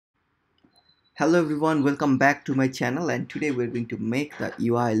Hello everyone, welcome back to my channel, and today we're going to make the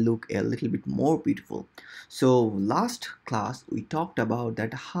UI look a little bit more beautiful. So last class we talked about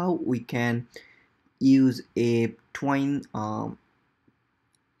that how we can use a twine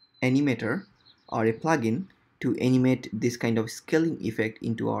animator or a plugin to animate this kind of scaling effect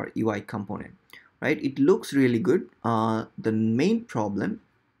into our UI component, right? It looks really good. The main problem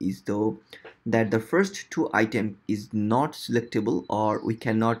is though that the first two item is not selectable, or we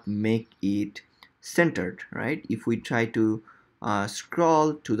cannot make it centered, right? If we try to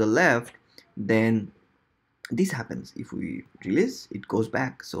scroll to the left, then this happens. If we release, it goes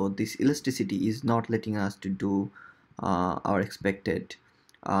back. So this elasticity is not letting us to do our expected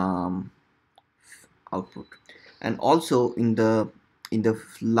um, output. And also in the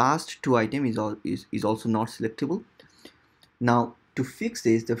last two item is also not selectable. Now to fix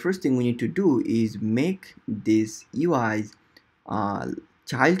this, the first thing we need to do is make this UI's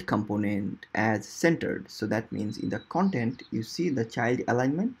child component as centered. So that means in the content, you see the child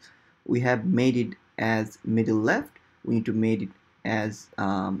alignment, we have made it as middle left. We need to make it as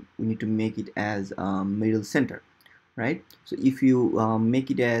middle center, right? So if you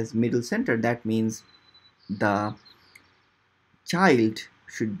make it as middle center, that means the child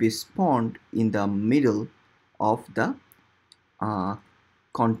should be spawned in the middle of the uh,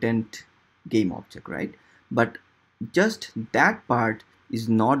 content game object, right? But just that part is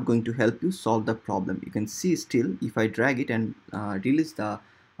not going to help you solve the problem. You can see still, if I drag it and release the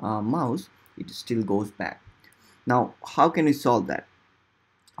mouse, it still goes back. Now how can we solve that?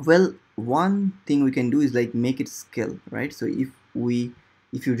 Well, one thing we can do is like make it scale, right? So if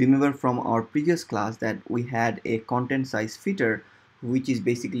you remember from our previous class that we had a content size fitter, which is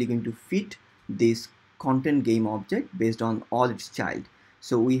basically going to fit this content game object based on all its child.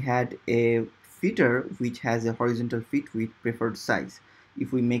 So we had a fitter which has a horizontal fit with preferred size.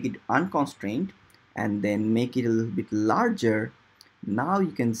 If we make it unconstrained and then make it a little bit larger, now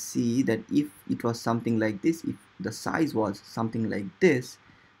you can see that if it was something like this, if the size was something like this,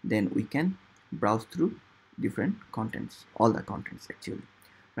 then we can browse through different contents, all the contents actually,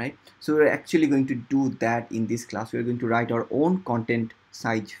 right? So we're actually going to do that in this class. We're going to write our own content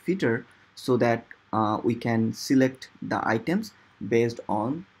size fitter so that we can select the items based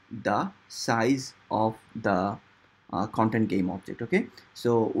on the size of the content game object. Okay,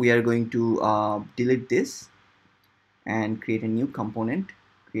 so we are going to delete this and create a new component,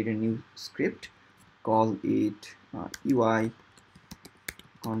 create a new script, call it UI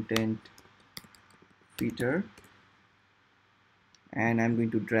content fitter, and I'm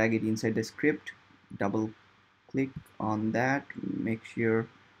going to drag it inside the script. Double click on that, make sure,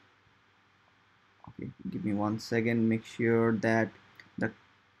 okay, give me 1 second, make sure that the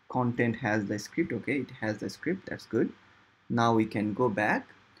content has the script. Okay, it has the script, that's good. Now we can go back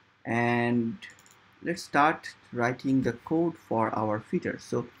and let's start writing the code for our fitter.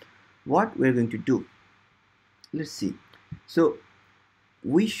 So what we're going to do, let's see. So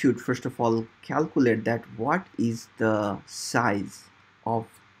we should first of all calculate that what is the size of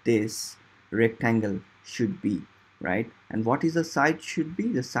this rectangle should be, right? And what is the size should be?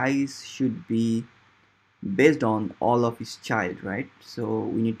 The size should be based on all of its child, right? So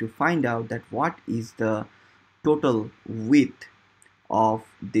we need to find out that what is the total width of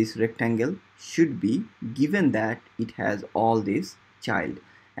this rectangle should be, given that it has all this child.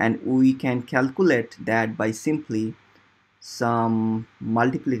 And we can calculate that by simply some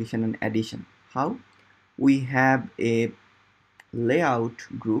multiplication and addition. How? We have a layout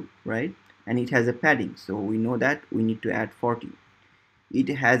group, right? And it has a padding, so we know that we need to add 40. It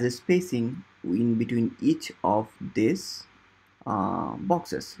has a spacing in between each of these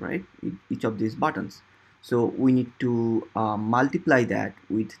boxes, right? Each of these buttons. So we need to multiply that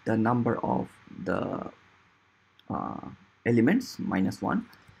with the number of the elements -1,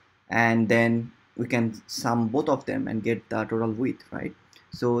 and then we can sum both of them and get the total width, right?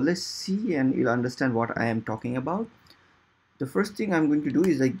 So let's see and you'll understand what I am talking about. The first thing I'm going to do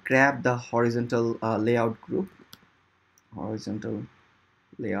is like grab the horizontal layout group, horizontal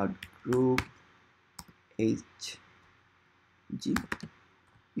layout group hg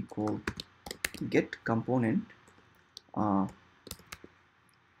equal get component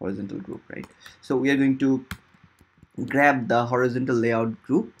horizontal group, right? So we are going to grab the horizontal layout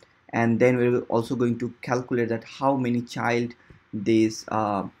group, and then we're also going to calculate that how many child this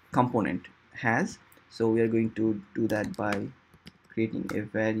component has. So we are going to do that by creating a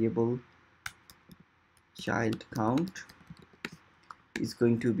variable child count is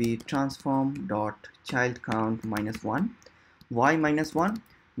going to be transform dot child count -1. Why -1?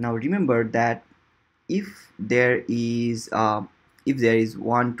 Now remember that if there is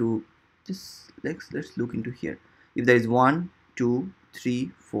 1 to just let's look into here. If there is 1 2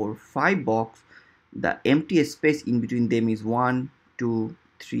 3 4 5 box, the empty space in between them is 1 2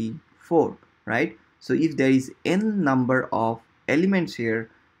 3 4, right? So if there is n number of elements here,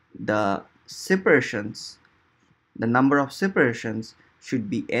 the separations, the number of separations should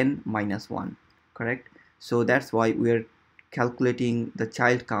be n minus 1, correct? So that's why we are calculating the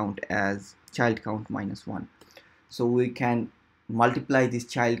child count as child count minus 1. So we can multiply this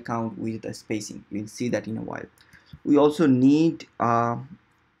child count with the spacing. We'll see that in a while. We also need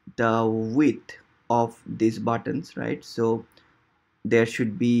the width of these buttons, right? So there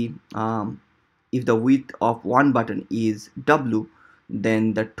should be if the width of one button is w,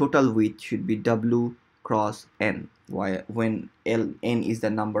 then the total width should be w cross n, when n is the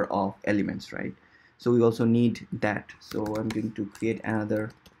number of elements, right? So we also need that. So I'm going to create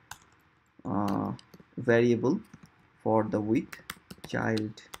another variable for the width,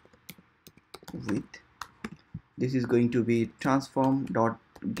 child width. This is going to be transform dot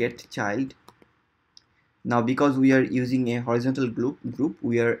get child. Now because we are using a horizontal group,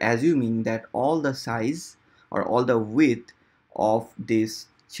 we are assuming that all the size or all the width of these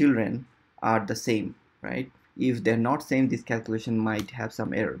children are the same, right? If they're not same, this calculation might have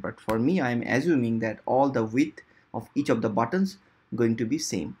some error, but for me I'm assuming that all the width of each of the buttons going to be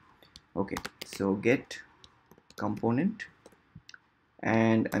same. Okay, so get component,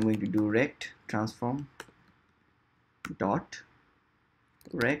 and I'm going to do rect transform dot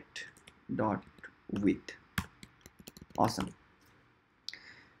rect dot width. Awesome.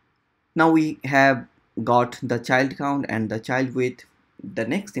 Now we have got the child count and the child width. The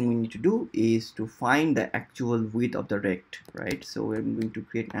next thing we need to do is to find the actual width of the rect, right? So we're going to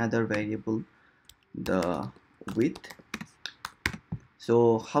create another variable, the width.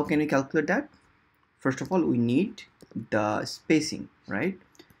 So how can we calculate that? First of all, we need the spacing, right?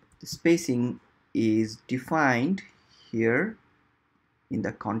 The spacing is defined here in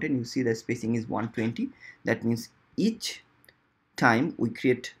the content. You see the spacing is 120. That means each time we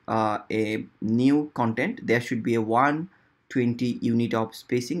create a new content, there should be a 120 unit of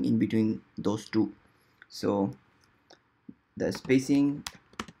spacing in between those two. So the spacing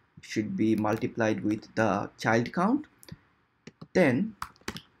should be multiplied with the child count. Then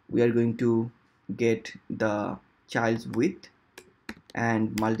we are going to get the child's width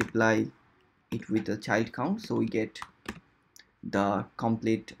and multiply it with the child count, so we get the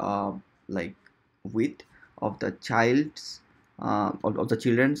complete like width of the child's of the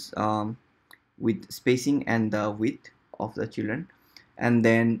children's with spacing and the width of the children. And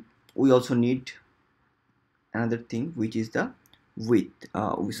then we also need another thing, which is the width,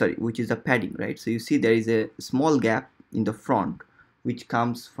 which is the padding, right? So you see there is a small gap in the front which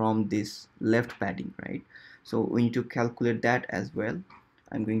comes from this left padding, right? So we need to calculate that as well.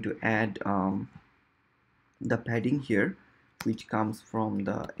 I'm going to add the padding here, which comes from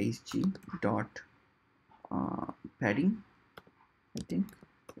the hg dot padding, I think,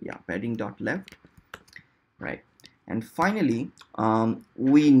 yeah, padding dot left, right? And finally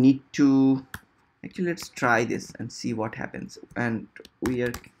we need to actually, let's try this and see what happens. And we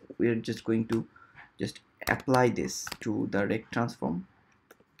are just going to just apply this to the rect transform.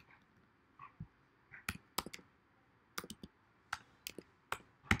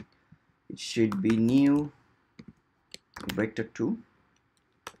 It should be new vector 2,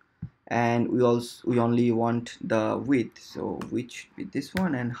 and we only want the width, so which should be this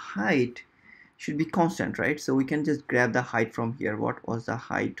one, and height should be constant, right? So we can just grab the height from here. What was the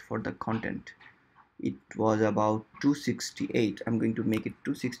height for the content? It was about 268. I'm going to make it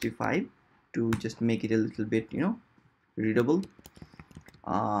 265 to just make it a little bit, you know, readable.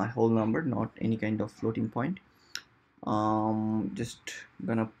 Whole number, not any kind of floating point. Just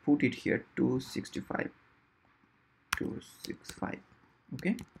gonna put it here, 265.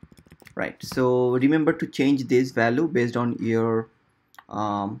 Okay, right? So remember to change this value based on your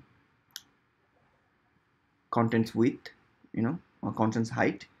contents width, you know, or contents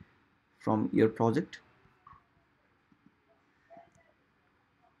height from your project.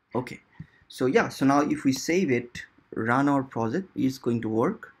 Okay, so yeah, so now if we save it, run our project, it's going to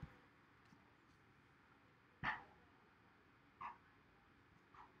work.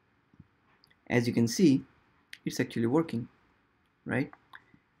 As you can see, it's actually working, right?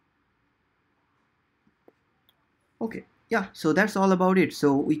 Okay, yeah, so that's all about it.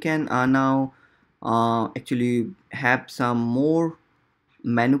 So we can now actually have some more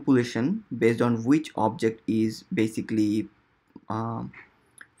manipulation based on which object is basically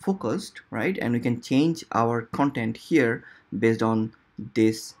focused, right? And we can change our content here based on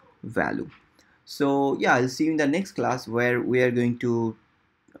this value. So yeah, I'll see you in the next class where we are going to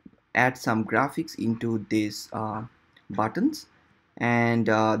add some graphics into these buttons, and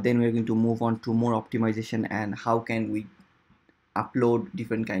then we're going to move on to more optimization and how can we upload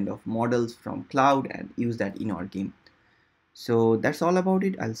different kind of models from cloud and use that in our game. So that's all about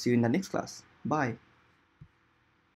it. I'll see you in the next class. Bye.